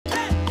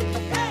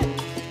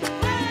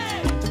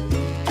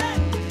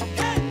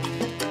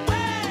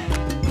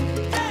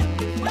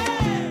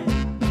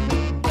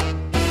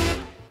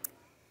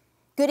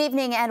Good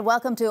evening and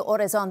welcome to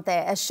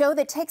Horizonte, a show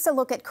that takes a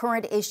look at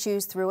current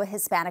issues through a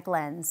Hispanic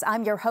lens.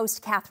 I'm your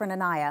host, Catherine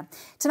Anaya.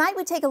 Tonight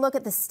we take a look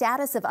at the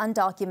status of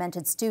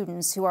undocumented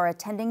students who are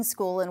attending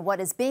school in what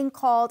is being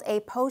called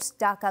a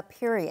post-DACA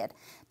period.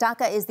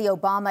 DACA is the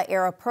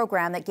Obama-era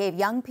program that gave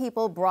young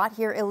people brought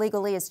here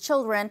illegally as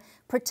children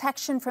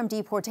protection from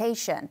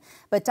deportation.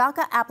 But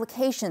DACA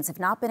applications have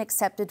not been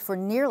accepted for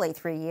nearly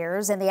 3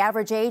 years, and the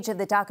average age of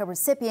the DACA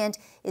recipient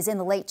is in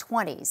the late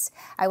 20s.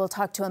 I will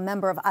talk to a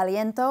member of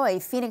Aliento, a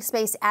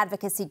Phoenix-based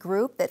advocacy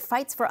group that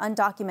fights for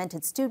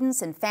undocumented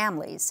students and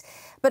families.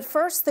 But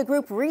first, the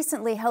group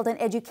recently held an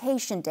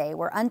education day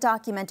where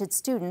undocumented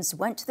students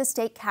went to the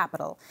state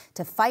capitol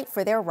to fight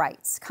for their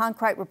rights.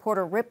 Concrete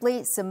reporter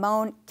Ripley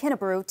Simone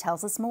Kinnebrew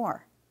tells us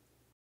more.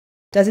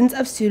 Dozens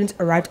of students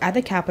arrived at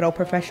the Capitol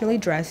professionally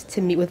dressed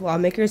to meet with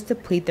lawmakers to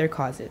plead their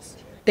causes.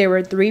 There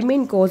were three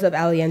main goals of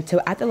Aliento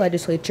at the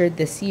legislature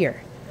this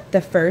year. The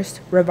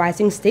first,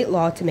 revising state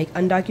law to make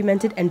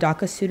undocumented and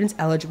DACA students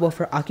eligible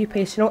for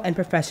occupational and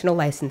professional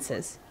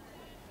licenses.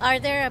 Are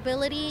their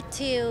ability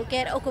to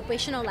get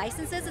occupational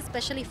licenses,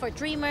 especially for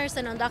dreamers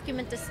and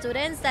undocumented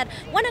students that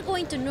want to go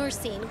into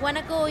nursing, want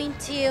to go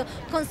into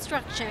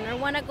construction, or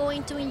want to go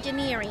into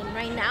engineering.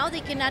 Right now, they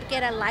cannot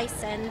get a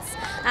license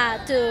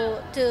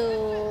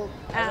to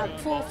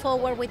move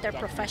forward with their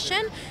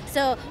profession.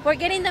 So we're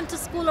getting them to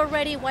school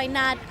already. Why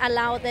not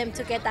allow them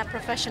to get that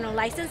professional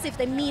license if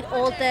they meet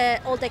all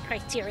the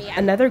criteria?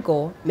 Another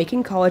goal,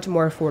 making college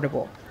more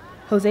affordable.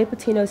 Jose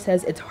Patino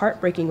says it's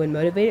heartbreaking when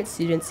motivated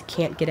students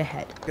can't get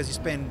ahead. Because you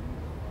spend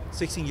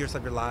 16 years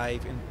of your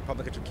life in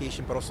public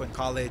education, but also in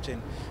college,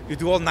 and you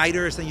do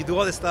all-nighters and you do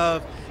all this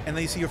stuff, and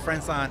then you see your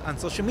friends on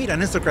social media,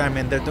 on Instagram,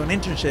 and they're doing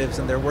internships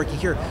and they're working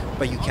here,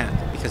 but you can't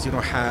because you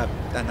don't have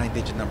that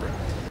 9-digit number.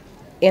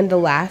 And the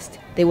last,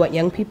 they want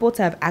young people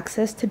to have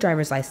access to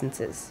driver's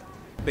licenses.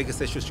 The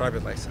biggest issue is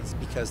driver's license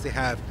because they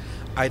have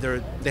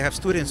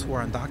students who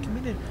are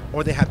undocumented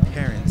or they have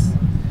parents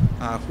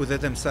who they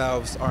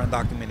themselves are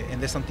undocumented,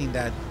 and there's something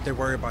that they're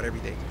worried about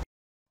every day.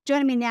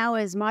 Joining me now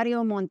is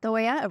Mario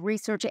Montoya, a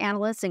research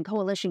analyst and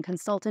coalition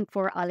consultant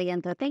for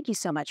Aliento. Thank you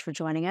so much for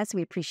joining us.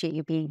 We appreciate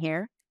you being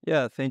here.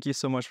 Yeah, thank you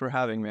so much for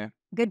having me.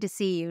 Good to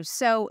see you.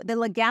 So the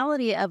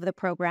legality of the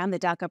program, the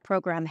DACA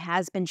program,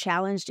 has been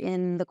challenged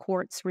in the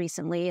courts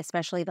recently,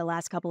 especially the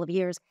last couple of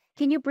years.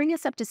 Can you bring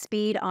us up to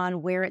speed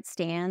on where it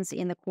stands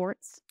in the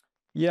courts?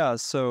 Yeah,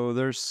 so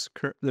there's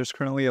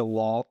currently a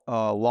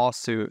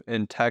lawsuit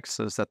in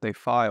Texas that they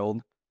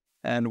filed,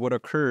 and what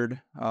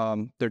occurred,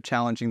 they're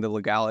challenging the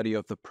legality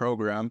of the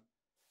program.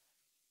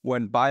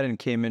 When Biden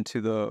came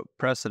into the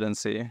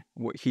presidency,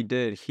 what he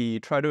did, he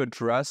tried to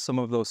address some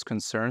of those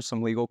concerns,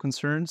 some legal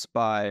concerns,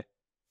 by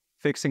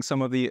fixing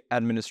some of the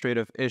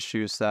administrative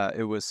issues that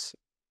it was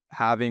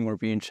having or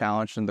being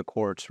challenged in the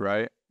courts,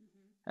 right?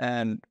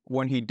 And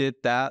when he did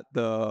that,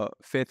 the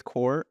Fifth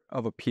Court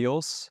of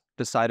Appeals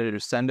decided to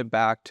send it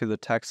back to the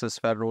Texas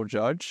federal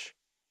judge.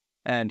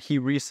 And he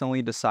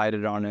recently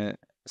decided on it,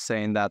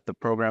 saying that the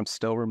program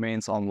still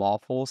remains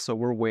unlawful. So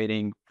we're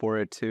waiting for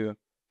it to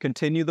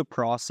continue the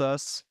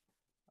process,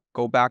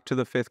 go back to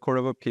the Fifth Court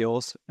of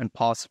Appeals, and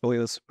possibly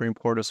the Supreme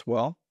Court as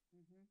well.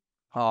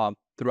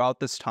 Throughout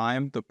this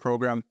time, the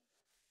program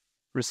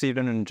received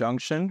an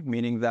injunction,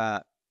 meaning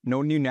that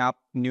no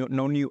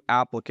new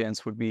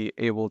applicants would be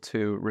able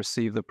to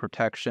receive the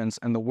protections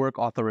and the work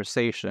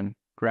authorization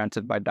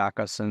granted by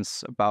DACA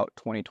since about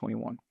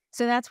 2021.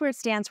 So that's where it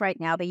stands right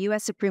now. The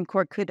U.S. Supreme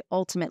Court could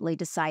ultimately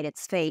decide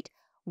its fate.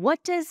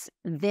 What does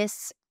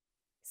this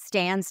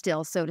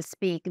standstill, so to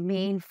speak,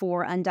 mean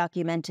for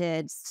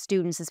undocumented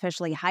students,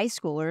 especially high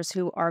schoolers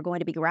who are going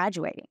to be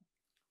graduating?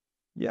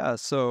 Yeah,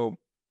 so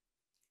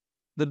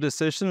the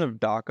decision of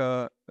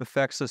DACA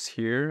affects us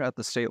here at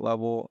the state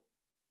level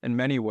in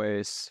many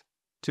ways.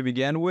 To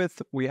begin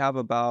with, we have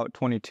about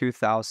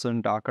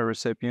 22,000 DACA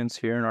recipients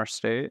here in our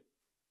state.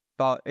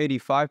 About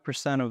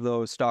 85% of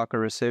those DACA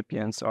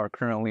recipients are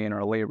currently in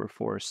our labor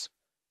force.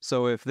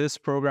 So if this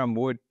program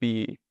would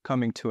be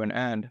coming to an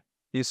end,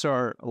 these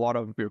are a lot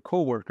of your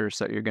coworkers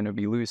that you're going to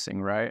be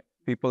losing, right?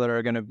 People that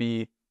are going to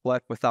be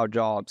left without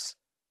jobs.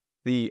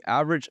 The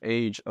average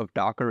age of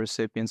DACA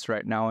recipients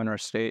right now in our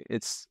state,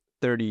 it's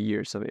 30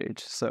 years of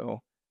age. So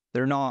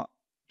they're not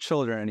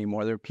children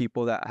anymore. They're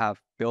people that have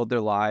built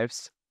their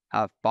lives,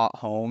 have bought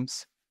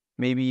homes,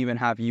 maybe even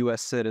have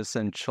U.S.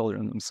 citizen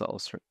children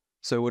themselves.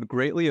 So it would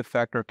greatly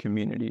affect our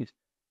communities.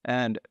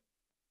 And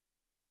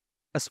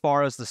as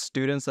far as the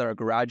students that are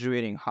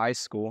graduating high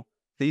school,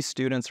 these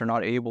students are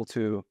not able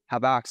to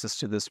have access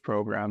to this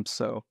program.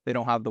 So they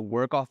don't have the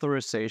work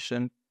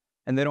authorization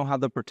and they don't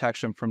have the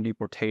protection from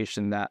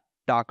deportation that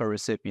DACA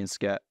recipients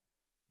get,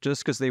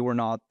 just because they were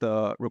not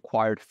the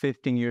required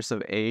 15 years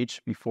of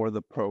age before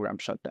the program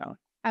shut down.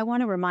 I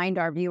want to remind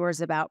our viewers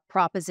about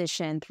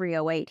Proposition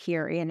 308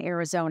 here in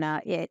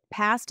Arizona. It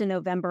passed in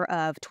November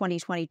of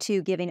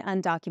 2022, giving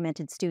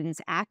undocumented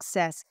students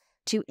access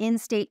to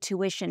in-state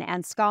tuition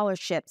and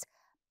scholarships.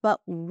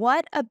 But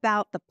what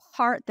about the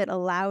part that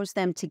allows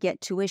them to get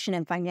tuition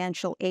and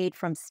financial aid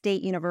from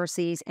state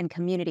universities and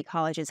community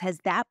colleges? Has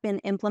that been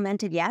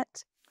implemented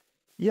yet?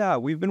 Yeah,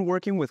 we've been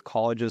working with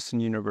colleges and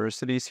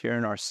universities here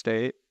in our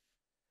state.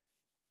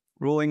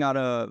 Ruling out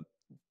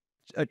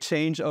a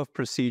change of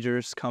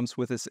procedures comes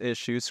with its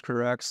issues,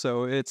 correct?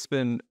 So it's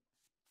been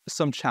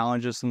some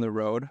challenges in the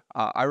road.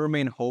 I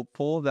remain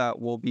hopeful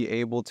that we'll be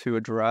able to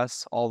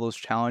address all those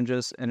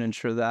challenges and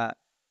ensure that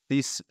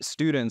these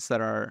students that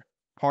are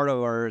part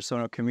of our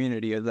Arizona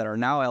community that are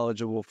now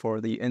eligible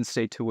for the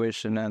in-state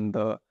tuition and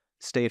the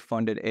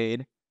state-funded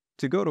aid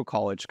to go to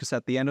college. Because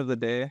at the end of the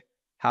day,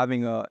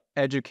 having a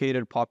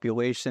educated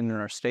population in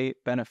our state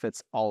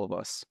benefits all of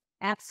us.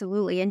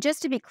 Absolutely. And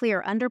just to be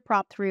clear, under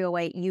Prop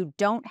 308, you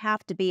don't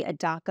have to be a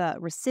DACA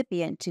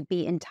recipient to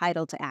be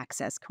entitled to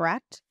access,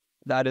 correct?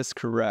 That is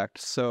correct.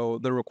 So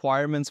the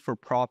requirements for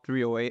Prop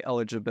 308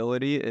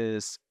 eligibility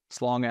is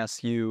as long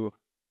as you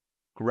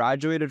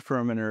graduated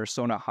from an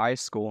Arizona high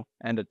school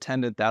and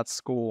attended that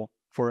school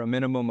for a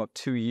minimum of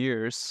 2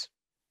 years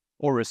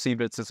or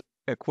received its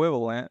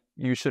equivalent,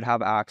 you should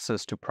have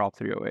access to Prop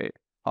 308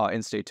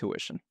 in-state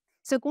tuition.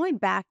 So going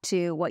back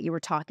to what you were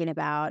talking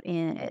about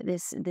in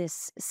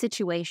this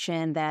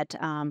situation that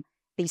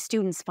these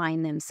students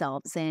find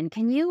themselves in,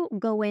 can you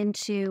go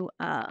into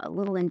a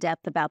little in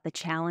depth about the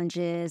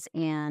challenges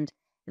and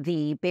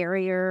the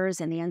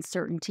barriers and the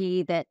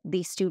uncertainty that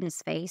these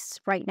students face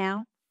right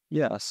now?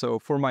 Yeah, so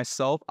for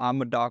myself,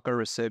 I'm a DACA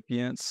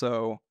recipient.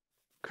 So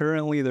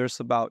currently there's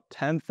about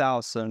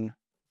 10,000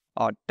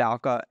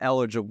 DACA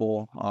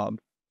eligible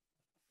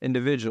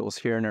individuals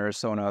here in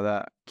Arizona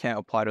that can't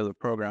apply to the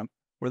program.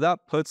 Where that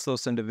puts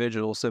those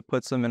individuals, it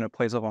puts them in a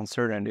place of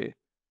uncertainty.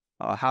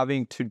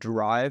 Having to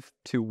drive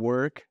to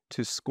work,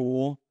 to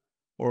school,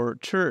 or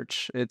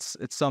church, it's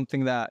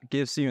something that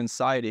gives you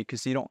anxiety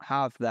because you don't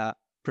have that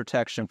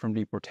protection from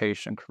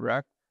deportation,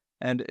 correct?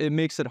 And it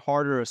makes it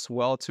harder as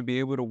well to be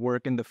able to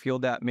work in the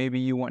field that maybe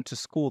you went to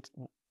school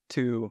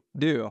to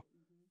do.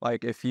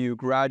 Like if you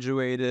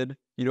graduated,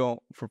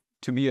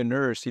 to be a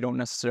nurse, you don't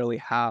necessarily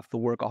have the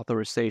work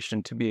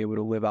authorization to be able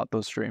to live out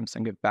those dreams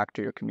and give back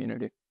to your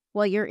community.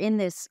 Well, you're in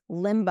this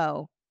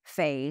limbo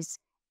phase,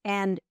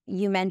 and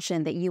you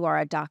mentioned that you are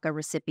a DACA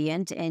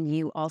recipient and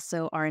you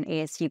also are an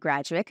ASU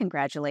graduate.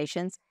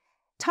 Congratulations.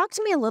 Talk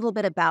to me a little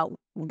bit about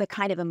the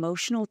kind of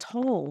emotional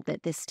toll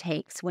that this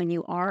takes when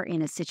you are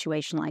in a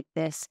situation like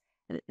this,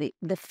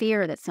 the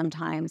fear that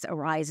sometimes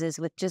arises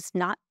with just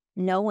not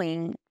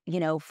knowing,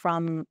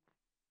 from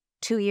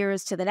 2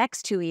 years to the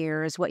next 2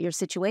 years, what your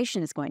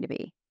situation is going to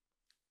be.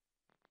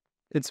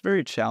 It's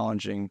very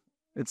challenging.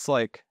 It's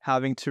like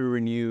having to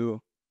renew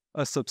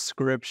a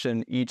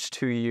subscription each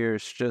 2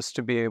 years just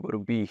to be able to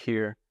be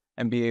here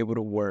and be able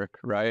to work,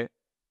 right?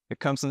 It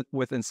comes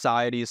with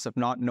anxieties of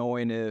not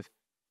knowing if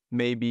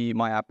maybe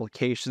my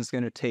application is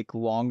going to take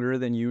longer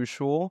than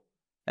usual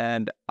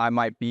and I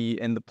might be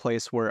in the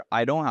place where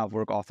I don't have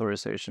work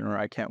authorization or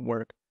I can't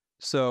work.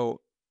 So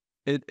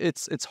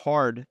it's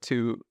hard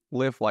to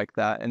live like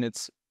that, and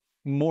it's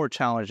more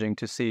challenging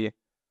to see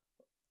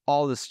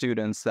all the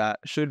students that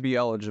should be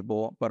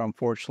eligible, but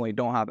unfortunately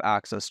don't have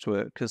access to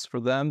it because for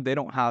them, they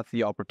don't have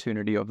the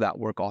opportunity of that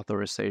work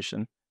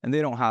authorization and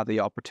they don't have the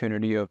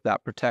opportunity of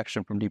that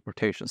protection from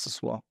deportations as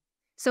well.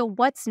 So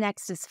what's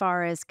next as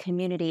far as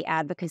community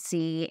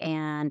advocacy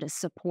and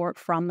support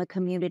from the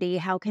community?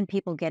 How can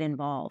people get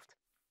involved?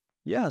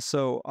 Yeah,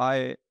 so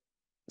I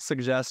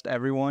suggest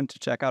everyone to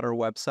check out our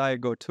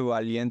website, go to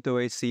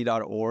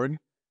alientoac.org.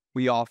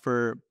 We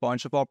offer a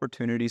bunch of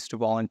opportunities to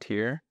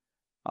volunteer.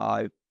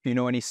 If you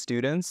know any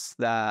students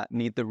that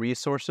need the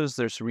resources,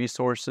 there's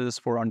resources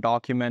for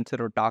undocumented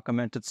or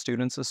documented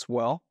students as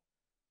well.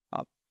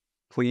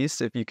 Please,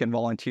 if you can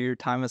volunteer your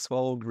time as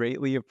well, we'll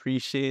greatly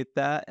appreciate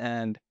that.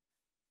 And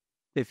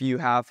if you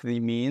have the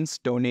means,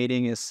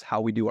 donating is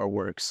how we do our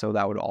work. So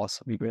that would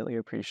also be greatly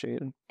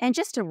appreciated. And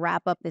just to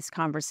wrap up this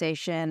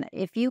conversation,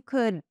 if you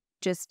could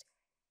just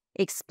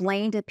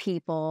explain to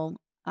people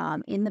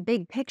in the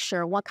big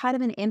picture what kind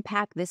of an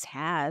impact this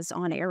has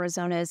on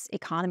Arizona's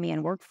economy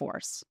and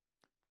workforce.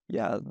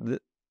 Yeah,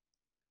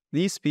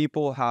 these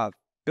people have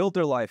built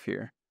their life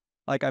here.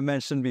 Like I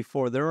mentioned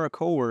before, there are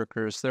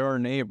coworkers, there are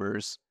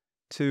neighbors.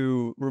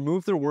 To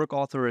remove their work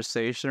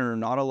authorization or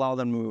not allow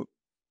them to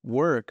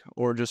work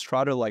or just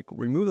try to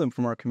remove them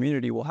from our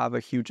community will have a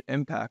huge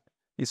impact.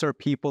 These are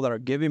people that are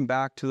giving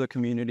back to the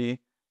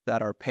community,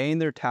 that are paying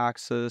their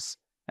taxes,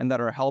 and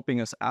that are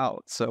helping us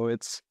out. So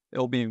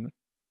it'll be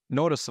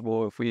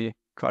noticeable if we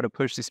try to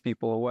push these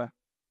people away.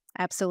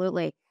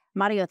 Absolutely.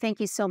 Mario, thank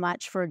you so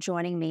much for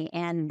joining me.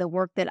 And the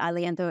work that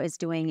Aliento is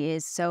doing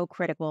is so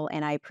critical,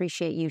 and I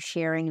appreciate you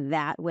sharing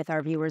that with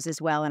our viewers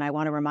as well. And I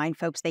want to remind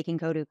folks they can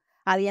go to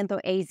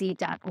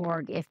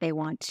alientoaz.org if they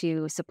want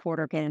to support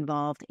or get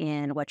involved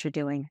in what you're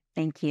doing.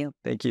 Thank you.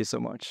 Thank you so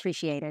much.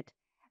 Appreciate it.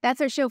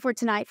 That's our show for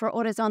tonight. For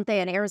Horizonte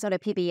and Arizona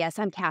PBS,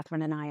 I'm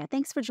Catherine Anaya.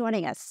 Thanks for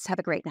joining us. Have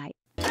a great night.